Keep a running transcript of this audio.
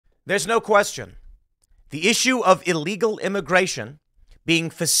There's no question. The issue of illegal immigration being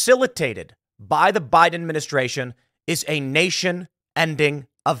facilitated by the Biden administration is a nation-ending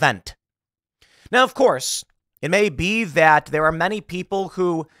event. Now, of course, it may be that there are many people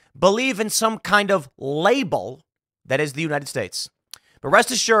who believe in some kind of label that is the United States. But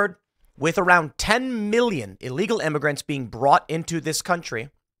rest assured, with around 10 million illegal immigrants being brought into this country,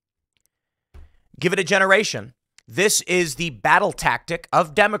 give it a generation. This is the battle tactic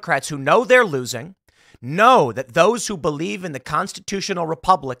of Democrats who know they're losing, know that those who believe in the constitutional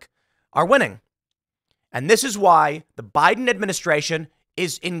republic are winning. And this is why the Biden administration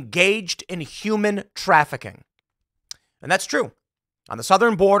is engaged in human trafficking. And that's true. On the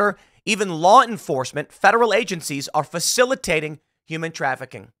southern border, even law enforcement, federal agencies are facilitating human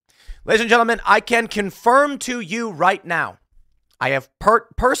trafficking. Ladies and gentlemen, I can confirm to you right now, I have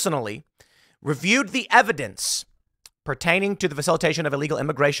personally reviewed the evidence pertaining to the facilitation of illegal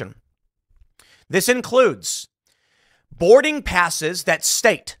immigration. This includes boarding passes that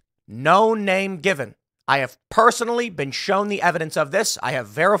state no name given. I have personally been shown the evidence of this. I have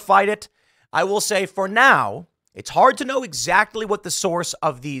verified it. I will say for now, it's hard to know exactly what the source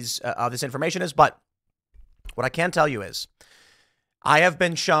of this information is, but what I can tell you is I have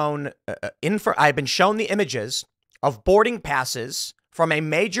been shown the images of boarding passes from a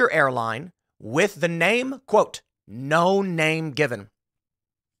major airline with the name, quote, no name given.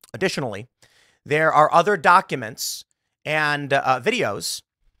 Additionally, there are other documents and videos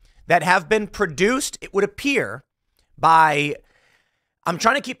that have been produced, it would appear, by, I'm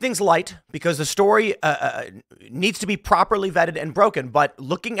trying to keep things light because the story needs to be properly vetted and broken, but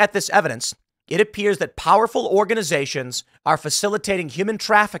looking at this evidence, it appears that powerful organizations are facilitating human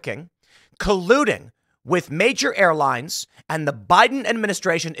trafficking, colluding with major airlines, and the Biden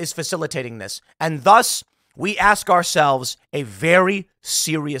administration is facilitating this. And thus, we ask ourselves a very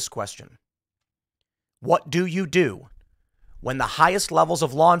serious question. What do you do when the highest levels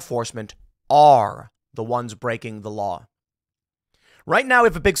of law enforcement are the ones breaking the law? Right now, we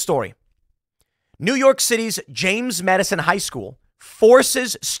have a big story. New York City's James Madison High School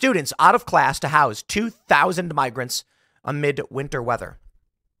forces students out of class to house 2,000 migrants amid winter weather.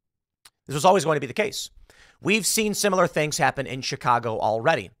 This was always going to be the case. We've seen similar things happen in Chicago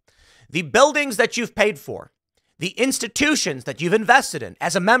already. The buildings that you've paid for, the institutions that you've invested in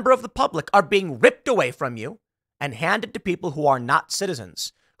as a member of the public are being ripped away from you and handed to people who are not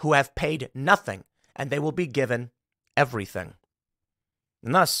citizens, who have paid nothing, and they will be given everything.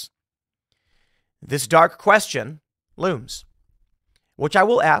 And thus, this dark question looms, which I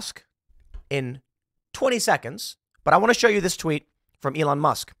will ask in 20 seconds, but I want to show you this tweet from Elon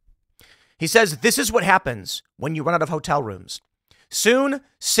Musk. He says, this is what happens when you run out of hotel rooms. Soon,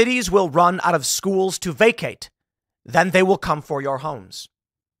 cities will run out of schools to vacate. Then they will come for your homes.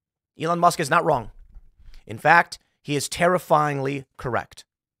 Elon Musk is not wrong. In fact, he is terrifyingly correct.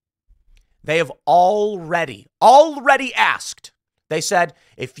 They have already asked. They said,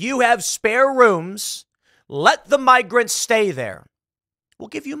 if you have spare rooms, let the migrants stay there. We'll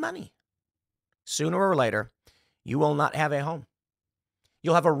give you money. Sooner or later, you will not have a home.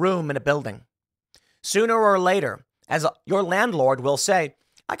 You'll have a room in a building. Sooner or later, as your landlord will say,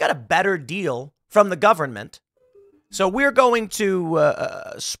 I got a better deal from the government, so we're going to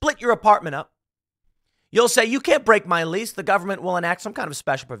split your apartment up. You'll say, you can't break my lease. The government will enact some kind of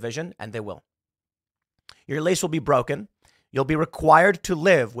special provision, and they will. Your lease will be broken. You'll be required to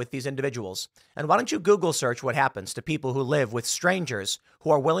live with these individuals. And why don't you Google search what happens to people who live with strangers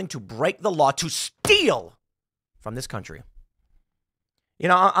who are willing to break the law to steal from this country? You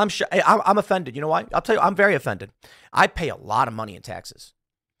know, I'm offended. You know why? I'll tell you, I'm very offended. I pay a lot of money in taxes.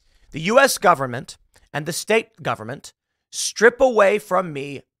 The U.S. government and the state government strip away from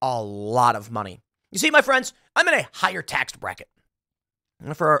me a lot of money. You see, my friends, I'm in a higher taxed bracket.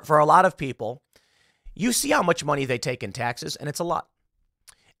 For a lot of people, you see how much money they take in taxes, and it's a lot.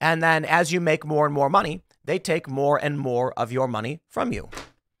 And then as you make more and more money, they take more and more of your money from you.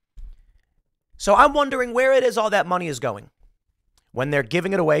 So I'm wondering where it is all that money is going when they're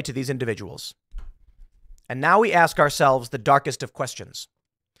giving it away to these individuals. And now we ask ourselves the darkest of questions.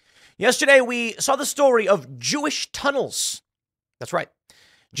 Yesterday, we saw the story of Jewish tunnels. That's right.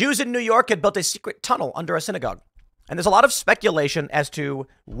 Jews in New York had built a secret tunnel under a synagogue. And there's a lot of speculation as to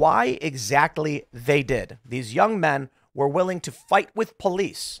why exactly they did. These young men were willing to fight with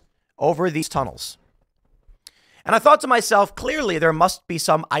police over these tunnels. And I thought to myself, clearly there must be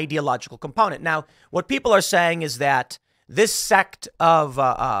some ideological component. Now, what people are saying is that this sect of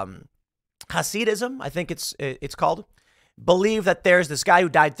Hasidism, I think it's called, believe that there's this guy who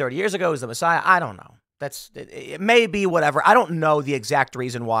died 30 years ago who's the Messiah. I don't know. It may be whatever. I don't know the exact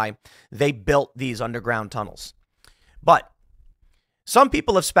reason why they built these underground tunnels. But some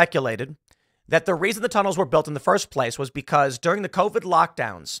people have speculated that the reason the tunnels were built in the first place was because during the COVID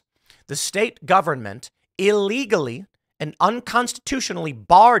lockdowns, the state government illegally and unconstitutionally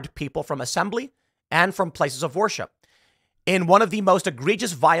barred people from assembly and from places of worship in one of the most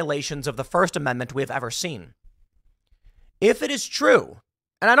egregious violations of the First Amendment we have ever seen. If it is true,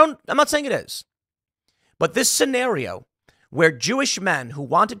 and I'm not saying it is, but this scenario where Jewish men who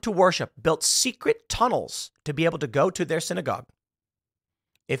wanted to worship built secret tunnels to be able to go to their synagogue,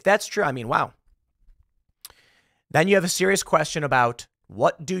 if that's true, I mean, wow. Then you have a serious question about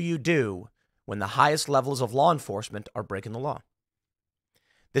what do you do when the highest levels of law enforcement are breaking the law?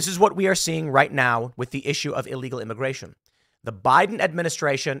 This is what we are seeing right now with the issue of illegal immigration. The Biden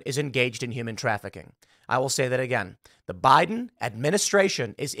administration is engaged in human trafficking. I will say that again. The Biden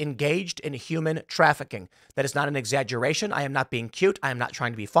administration is engaged in human trafficking. That is not an exaggeration. I am not being cute. I am not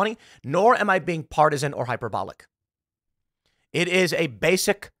trying to be funny, nor am I being partisan or hyperbolic. It is a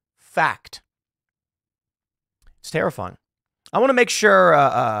basic fact. It's terrifying. I want to make sure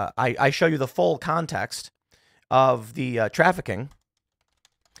I show you the full context of the trafficking,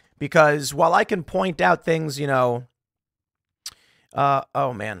 because while I can point out things, oh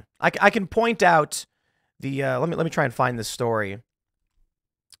man, I can point out the let me try and find this story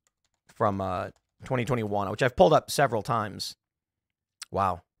from 2021, which I've pulled up several times.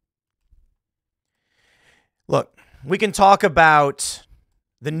 Wow. Look, we can talk about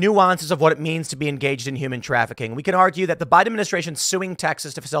the nuances of what it means to be engaged in human trafficking. We can argue that the Biden administration suing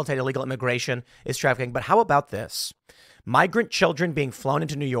Texas to facilitate illegal immigration is trafficking. But how about this? Migrant children being flown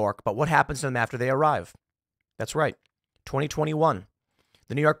into New York, but what happens to them after they arrive? That's right. 2021.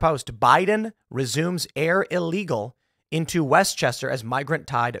 The New York Post. Biden resumes air illegal into Westchester as migrant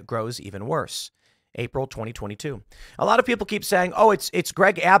tide grows even worse. April 2022. A lot of people keep saying, oh, it's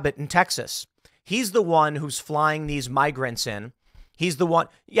Greg Abbott in Texas. He's the one who's flying these migrants in. He's the one.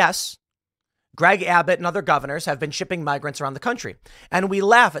 Yes, Greg Abbott and other governors have been shipping migrants around the country. And we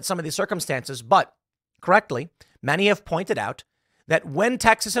laugh at some of these circumstances, but correctly, many have pointed out that when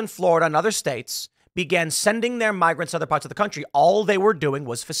Texas and Florida and other states began sending their migrants to other parts of the country, all they were doing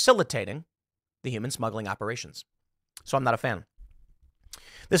was facilitating the human smuggling operations. So I'm not a fan.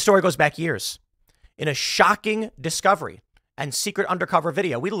 This story goes back years. In a shocking discovery and secret undercover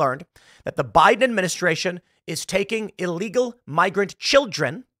video, we learned that the Biden administration is taking illegal migrant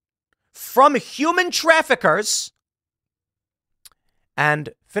children from human traffickers and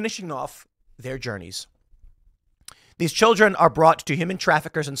finishing off their journeys. These children are brought to human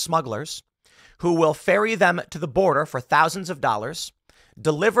traffickers and smugglers who will ferry them to the border for thousands of dollars,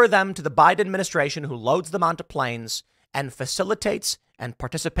 deliver them to the Biden administration, who loads them onto planes and facilitates and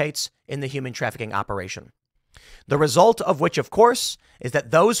participates in the human trafficking operation. The result of which, of course, is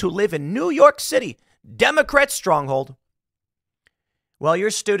that those who live in New York City, Democrat stronghold, well,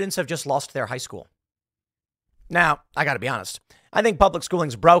 your students have just lost their high school. Now, I got to be honest. I think public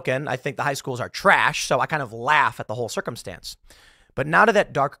schooling's broken. I think the high schools are trash, so I kind of laugh at the whole circumstance. But now to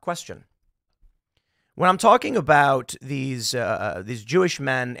that dark question. When I'm talking about these Jewish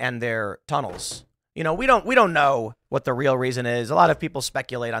men and their tunnels, we don't know what the real reason is. A lot of people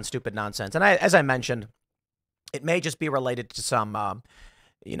speculate on stupid nonsense, and as I mentioned, it may just be related to some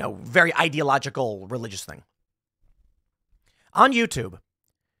very ideological religious thing. On YouTube,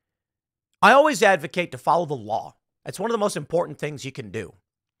 I always advocate to follow the law. It's one of the most important things you can do.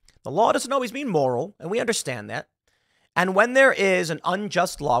 The law doesn't always mean moral, and we understand that. And when there is an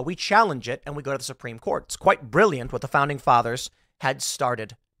unjust law, we challenge it and we go to the Supreme Court. It's quite brilliant what the founding fathers had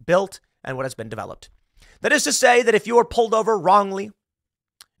started, built, and what has been developed. That is to say that if you are pulled over wrongly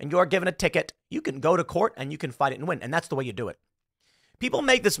and you are given a ticket, you can go to court and you can fight it and win. And that's the way you do it. People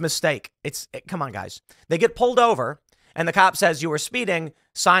make this mistake. Come on, guys. They get pulled over and the cop says you were speeding,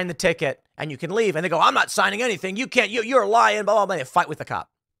 sign the ticket, and you can leave. And they go, I'm not signing anything. You can't, you're lying, blah, blah, blah. They fight with the cop.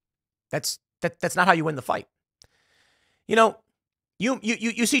 That's not how you win the fight.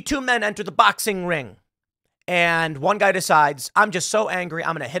 You see two men enter the boxing ring and one guy decides, I'm just so angry,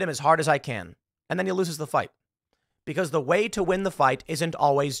 I'm going to hit him as hard as I can. And then he loses the fight. Because the way to win the fight isn't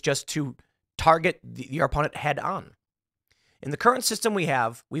always just to target your opponent head on. In the current system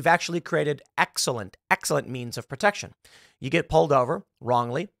we've actually created excellent means of protection. You get pulled over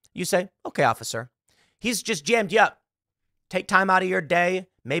wrongly. You say, okay, officer, he's just jammed you up. Take time out of your day.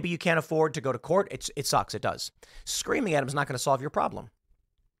 Maybe you can't afford to go to court. It sucks. It does. Screaming at him is not going to solve your problem.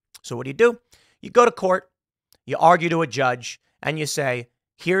 So what do? You go to court, you argue to a judge, and you say,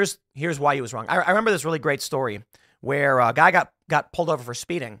 here's why he was wrong. I remember this really great story where a guy got pulled over for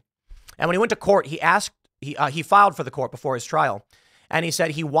speeding. And when he went to court, he asked he filed for the court before his trial, and he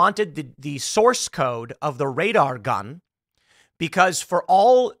said he wanted the source code of the radar gun because for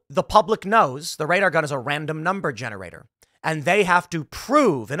all the public knows, the radar gun is a random number generator, and they have to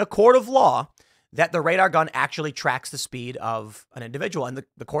prove in a court of law that the radar gun actually tracks the speed of an individual. And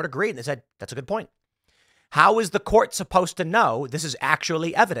the court agreed. They said, that's a good point. How is the court supposed to know this is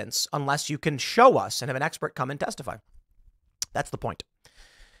actually evidence unless you can show us and have an expert come and testify? That's the point.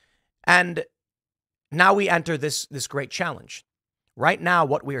 And now we enter this great challenge. Right now,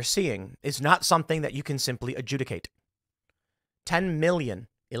 what we are seeing is not something that you can simply adjudicate. 10 million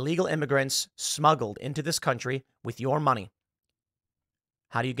illegal immigrants smuggled into this country with your money.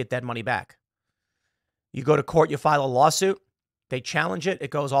 How do you get that money back? You go to court, you file a lawsuit, they challenge it, it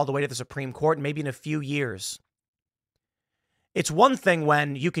goes all the way to the Supreme Court, maybe in a few years. It's one thing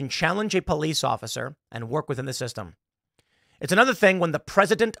when you can challenge a police officer and work within the system. It's another thing when the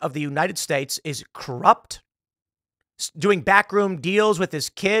president of the United States is corrupt, doing backroom deals with his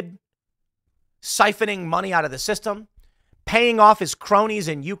kid, siphoning money out of the system, paying off his cronies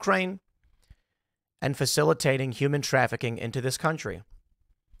in Ukraine, and facilitating human trafficking into this country.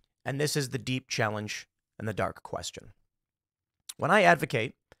 And this is the deep challenge and the dark question. When I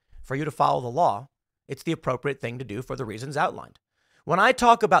advocate for you to follow the law, it's the appropriate thing to do for the reasons outlined. When I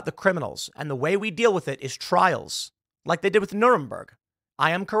talk about the criminals and the way we deal with it is trials, like they did with Nuremberg,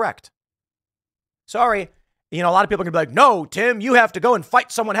 I am correct. Sorry, a lot of people can be like, no, Tim, you have to go and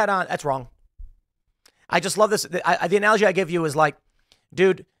fight someone head on. That's wrong. I just love this. The analogy I give you is like,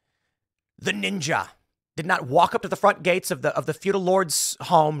 dude, the ninja did not walk up to the front gates of the feudal lord's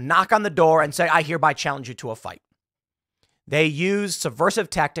home, knock on the door, and say, I hereby challenge you to a fight. They used subversive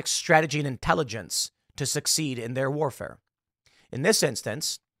tactics, strategy, and intelligence to succeed in their warfare. In this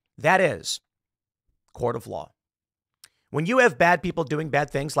instance, that is court of law. When you have bad people doing bad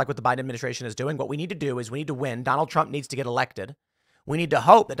things like what the Biden administration is doing, what we need to do is we need to win. Donald Trump needs to get elected. We need to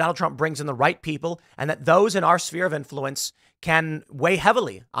hope that Donald Trump brings in the right people and that those in our sphere of influence can weigh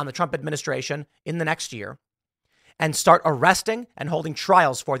heavily on the Trump administration in the next year and start arresting and holding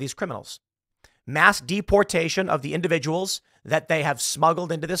trials for these criminals. Mass deportation of the individuals that they have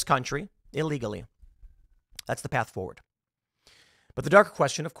smuggled into this country illegally. That's the path forward. But the darker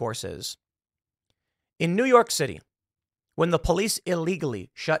question, of course, is in New York City, when the police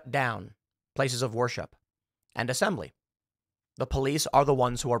illegally shut down places of worship and assembly, the police are the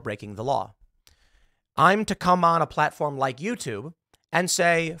ones who are breaking the law. I'm to come on a platform like YouTube and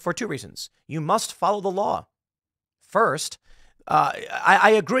say, for two reasons, you must follow the law. First,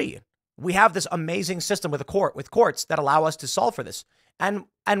 I agree. We have this amazing system with courts that allow us to solve for this. And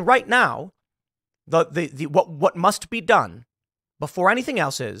right now, what must be done before anything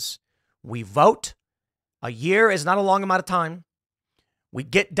else is we vote. A year is not a long amount of time. We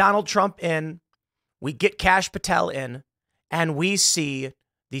get Donald Trump in, we get Kash Patel in, and we see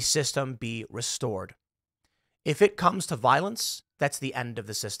the system be restored. If it comes to violence, that's the end of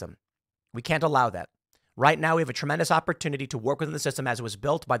the system. We can't allow that. Right now, we have a tremendous opportunity to work within the system as it was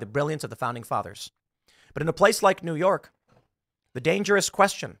built by the brilliance of the founding fathers. But in a place like New York, the dangerous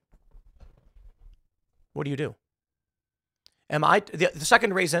question, what do you do? The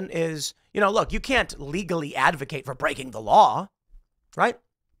second reason is, look, you can't legally advocate for breaking the law, right?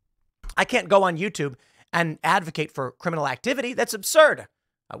 I can't go on YouTube and advocate for criminal activity. That's absurd.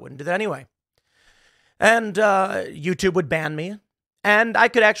 I wouldn't do that anyway. And YouTube would ban me, and I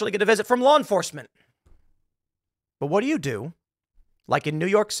could actually get a visit from law enforcement. But what do you do, like in New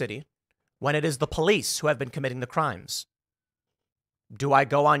York City, when it is the police who have been committing the crimes? Do I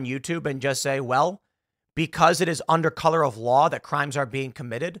go on YouTube and just say, well, because it is under color of law that crimes are being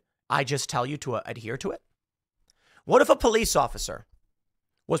committed, I just tell you to adhere to it? What if a police officer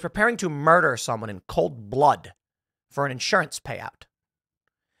was preparing to murder someone in cold blood for an insurance payout?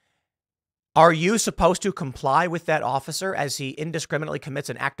 Are you supposed to comply with that officer as he indiscriminately commits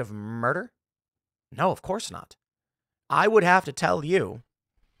an act of murder? No, of course not. I would have to tell you,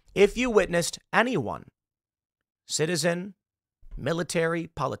 if you witnessed anyone, citizen, military,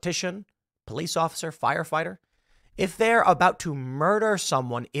 politician, police officer, firefighter, if they're about to murder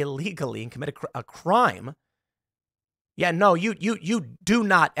someone illegally and commit a crime, yeah, no, you do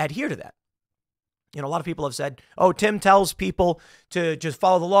not adhere to that. A lot of people have said, oh, Tim tells people to just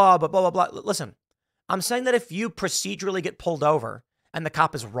follow the law, but blah, blah, blah. Listen, I'm saying that if you procedurally get pulled over and the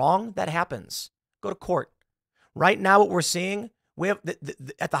cop is wrong, that happens. Go to court. Right now, what we're seeing, we have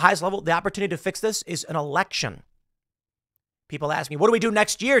at the highest level, the opportunity to fix this is an election. People ask me, what do we do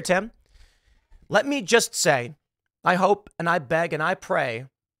next year, Tim? Let me just say, I hope and I beg and I pray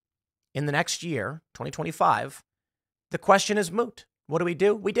in the next year, 2025, the question is moot. What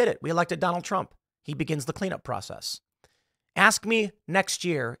do? We did it. We elected Donald Trump. he begins the cleanup process. Ask me next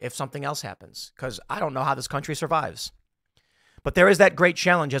year if something else happens, because I don't know how this country survives. But there is that great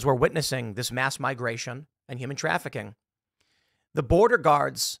challenge as we're witnessing this mass migration and human trafficking. The border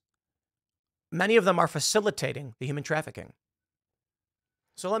guards, many of them are facilitating the human trafficking.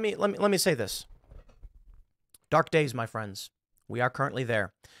 So let me say this. Dark days, my friends. We are currently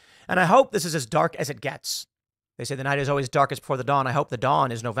there. And I hope this is as dark as it gets. They say the night is always darkest before the dawn. I hope the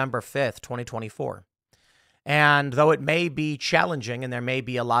dawn is November 5th, 2024. And though it may be challenging and there may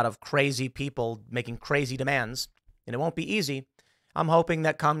be a lot of crazy people making crazy demands, and it won't be easy, I'm hoping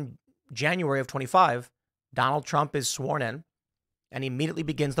that come January of 25, Donald Trump is sworn in and immediately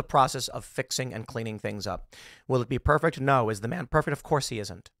begins the process of fixing and cleaning things up. Will it be perfect? No. Is the man perfect? Of course he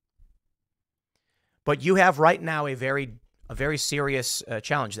isn't. But you have right now a very serious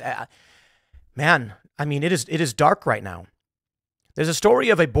challenge. Man, I mean, it is dark right now. There's a story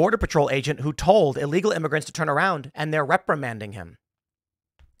of a Border Patrol agent who told illegal immigrants to turn around, and they're reprimanding him.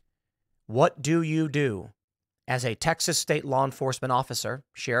 What do you do as a Texas state law enforcement officer,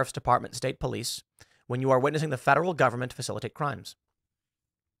 sheriff's department, state police, when you are witnessing the federal government facilitate crimes?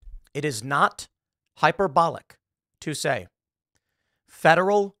 It is not hyperbolic to say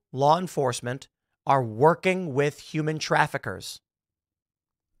federal law enforcement are working with human traffickers.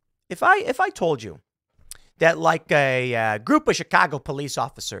 If I told you that like a group of Chicago police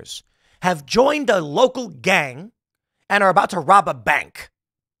officers have joined a local gang and are about to rob a bank,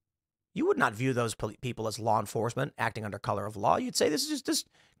 you would not view those people as law enforcement acting under color of law. You'd say this is just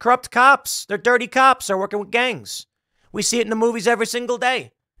corrupt cops. They're dirty cops. They're working with gangs. We see it in the movies every single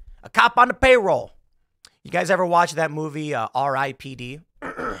day. A cop on the payroll. You guys ever watch that movie, R.I.P.D.?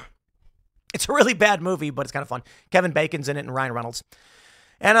 It's a really bad movie, but it's kind of fun. Kevin Bacon's in it and Ryan Reynolds.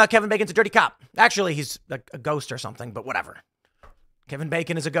 And Kevin Bacon's a dirty cop. Actually, he's a ghost or something, but whatever. Kevin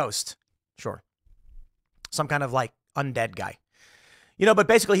Bacon is a ghost. Sure. Some kind of like undead guy. You know, but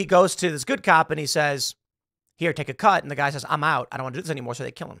basically he goes to this good cop and he says, here, take a cut. And the guy says, I'm out. I don't want to do this anymore. So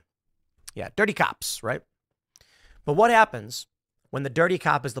they kill him. Yeah, dirty cops, right? But what happens when the dirty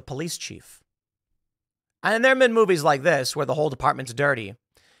cop is the police chief? And there have been movies like this where the whole department's dirty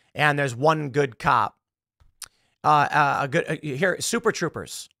and there's one good cop. Here, Super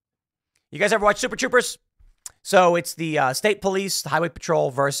Troopers. You guys ever watch Super Troopers? So it's the state police, the highway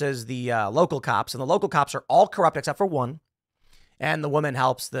patrol versus the local cops. And the local cops are all corrupt except for one. And the woman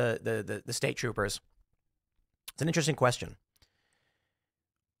helps the state troopers. It's an interesting question.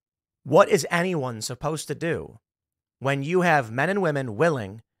 What is anyone supposed to do when you have men and women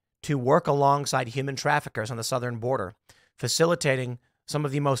willing to work alongside human traffickers on the southern border, facilitating some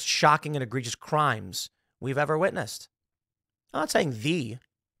of the most shocking and egregious crimes we've ever witnessed? I'm not saying the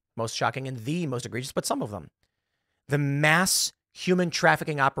most shocking and the most egregious, but some of them. The mass human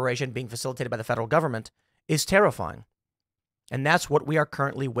trafficking operation being facilitated by the federal government is terrifying. And that's what we are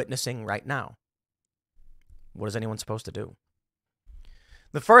currently witnessing right now. What is anyone supposed to do?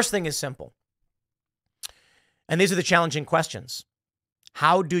 The first thing is simple. And these are the challenging questions.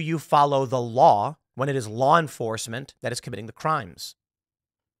 How do you follow the law when it is law enforcement that is committing the crimes?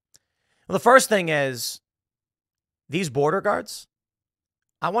 Well, the first thing is these border guards,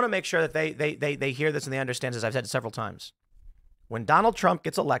 I want to make sure that they hear this and they understand, as I've said several times. When Donald Trump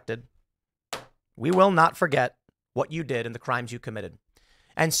gets elected, we will not forget what you did and the crimes you committed.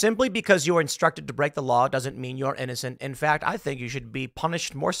 And simply because you are instructed to break the law doesn't mean you're innocent. In fact, I think you should be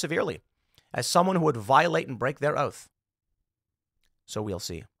punished more severely as someone who would violate and break their oath. So we'll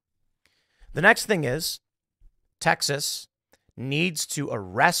see. The next thing is Texas needs to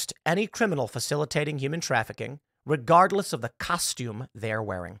arrest any criminal facilitating human trafficking, regardless of the costume they're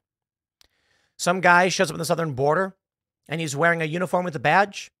wearing. Some guy shows up on the southern border and he's wearing a uniform with a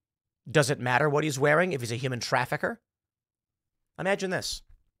badge. Does it matter what he's wearing if he's a human trafficker? Imagine this.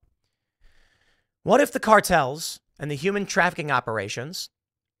 What if the cartels and the human trafficking operations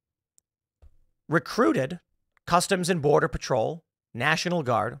recruited Customs and Border Patrol, National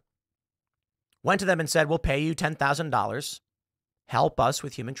Guard, went to them and said, we'll pay you $10,000, help us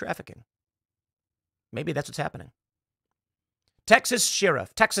with human trafficking? Maybe that's what's happening. Texas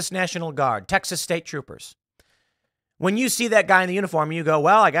Sheriff, Texas National Guard, Texas State Troopers. When you see that guy in the uniform, you go,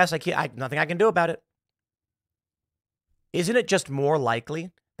 well, I guess nothing I can do about it. Isn't it just more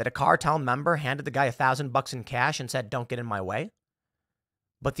likely that a cartel member handed the guy $1,000 in cash and said, don't get in my way?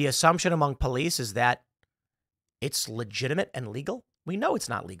 But the assumption among police is that it's legitimate and legal. We know it's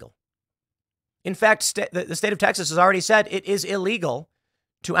not legal. In fact, the state of Texas has already said it is illegal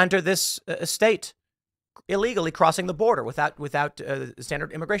to enter this state illegally crossing the border without the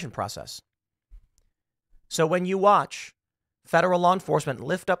standard immigration process. So when you watch federal law enforcement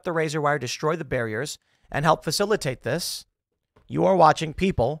lift up the razor wire, destroy the barriers, and help facilitate this, you are watching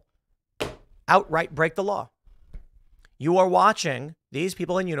people outright break the law. You are watching these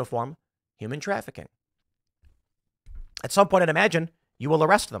people in uniform human trafficking. At some point, I'd imagine you will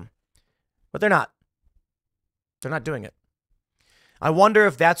arrest them, but they're not. They're not doing it. I wonder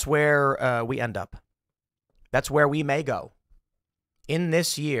if that's where we end up. That's where we may go. In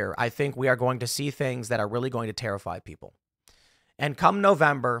this year, I think we are going to see things that are really going to terrify people. And come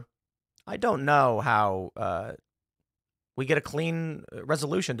November, I don't know how we get a clean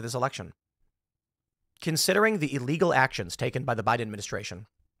resolution to this election. Considering the illegal actions taken by the Biden administration,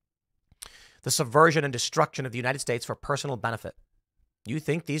 the subversion and destruction of the United States for personal benefit, you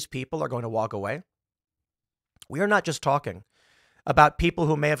think these people are going to walk away? We are not just talking about people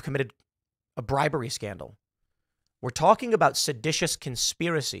who may have committed a bribery scandal. We're talking about seditious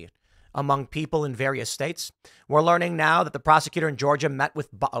conspiracy among people in various states. We're learning now that the prosecutor in Georgia met with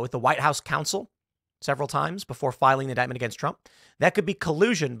the White House counsel several times before filing the indictment against Trump. That could be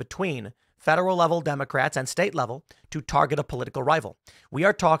collusion between federal level Democrats and state level to target a political rival. We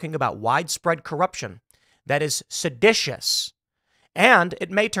are talking about widespread corruption that is seditious, and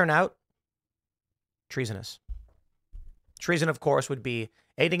it may turn out treasonous. Treason, of course, would be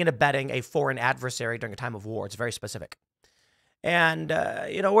aiding and abetting a foreign adversary during a time of war. It's very specific. And,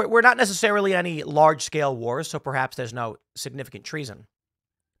 we're not necessarily in any large-scale wars, so perhaps there's no significant treason.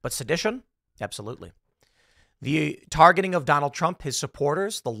 But sedition? Absolutely. The targeting of Donald Trump, his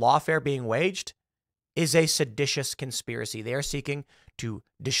supporters, the lawfare being waged, is a seditious conspiracy. They are seeking to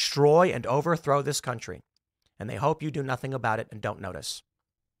destroy and overthrow this country, and they hope you do nothing about it and don't notice.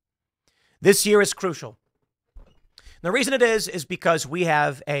 This year is crucial. The reason it is because we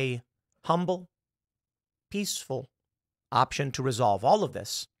have a humble, peaceful option to resolve all of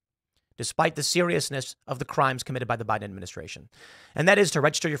this, despite the seriousness of the crimes committed by the Biden administration. And that is to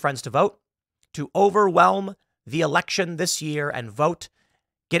register your friends to vote, to overwhelm the election this year and vote.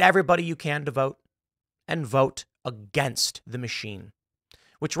 Get everybody you can to vote and vote against the machine,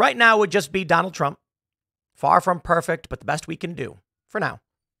 which right now would just be Donald Trump. Far from perfect, but the best we can do for now.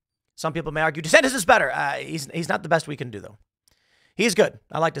 Some people may argue DeSantis is better. He's not the best we can do, though. He's good.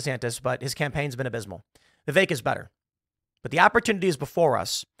 I like DeSantis, but his campaign's been abysmal. Vivek is better. But the opportunity is before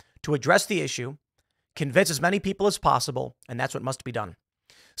us to address the issue, convince as many people as possible, and that's what must be done.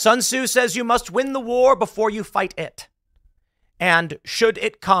 Sun Tzu says you must win the war before you fight it. And should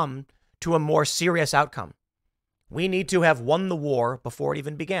it come to a more serious outcome, we need to have won the war before it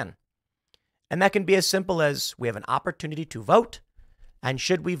even began. And that can be as simple as we have an opportunity to vote. And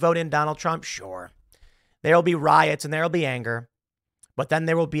should we vote in Donald Trump? Sure. There will be riots and there will be anger, but then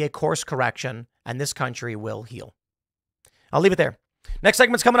there will be a course correction and this country will heal. I'll leave it there. Next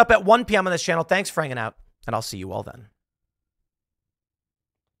segment's coming up at 1 p.m. on this channel. Thanks for hanging out, and I'll see you all then.